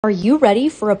Are you ready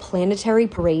for a planetary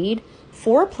parade?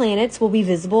 4 planets will be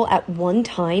visible at one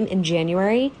time in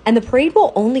January, and the parade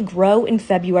will only grow in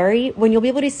February when you'll be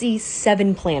able to see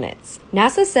 7 planets.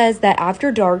 NASA says that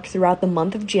after dark throughout the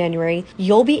month of January,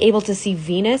 you'll be able to see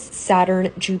Venus,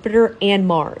 Saturn, Jupiter, and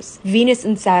Mars. Venus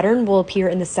and Saturn will appear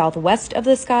in the southwest of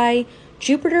the sky,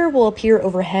 Jupiter will appear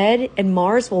overhead, and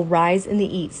Mars will rise in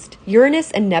the east. Uranus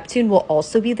and Neptune will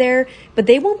also be there, but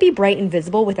they won't be bright and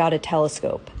visible without a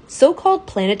telescope. So-called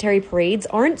planetary parades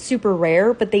aren't super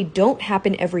rare, but they don't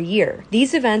happen every year.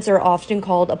 These events are often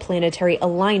called a planetary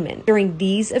alignment. During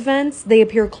these events, they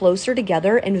appear closer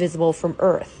together and visible from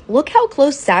Earth. Look how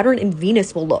close Saturn and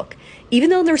Venus will look, even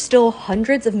though they're still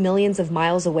hundreds of millions of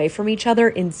miles away from each other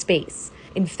in space.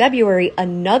 In February,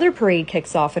 another parade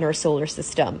kicks off in our solar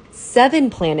system. 7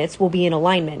 planets will be in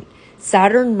alignment.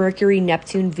 Saturn, Mercury,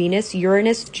 Neptune, Venus,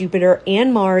 Uranus, Jupiter,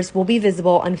 and Mars will be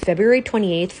visible on February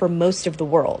 28th for most of the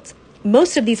world.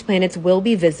 Most of these planets will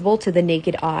be visible to the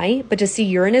naked eye, but to see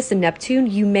Uranus and Neptune,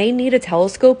 you may need a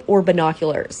telescope or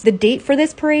binoculars. The date for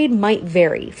this parade might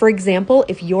vary. For example,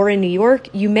 if you're in New York,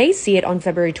 you may see it on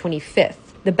February 25th.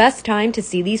 The best time to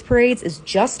see these parades is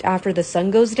just after the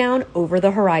sun goes down over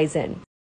the horizon.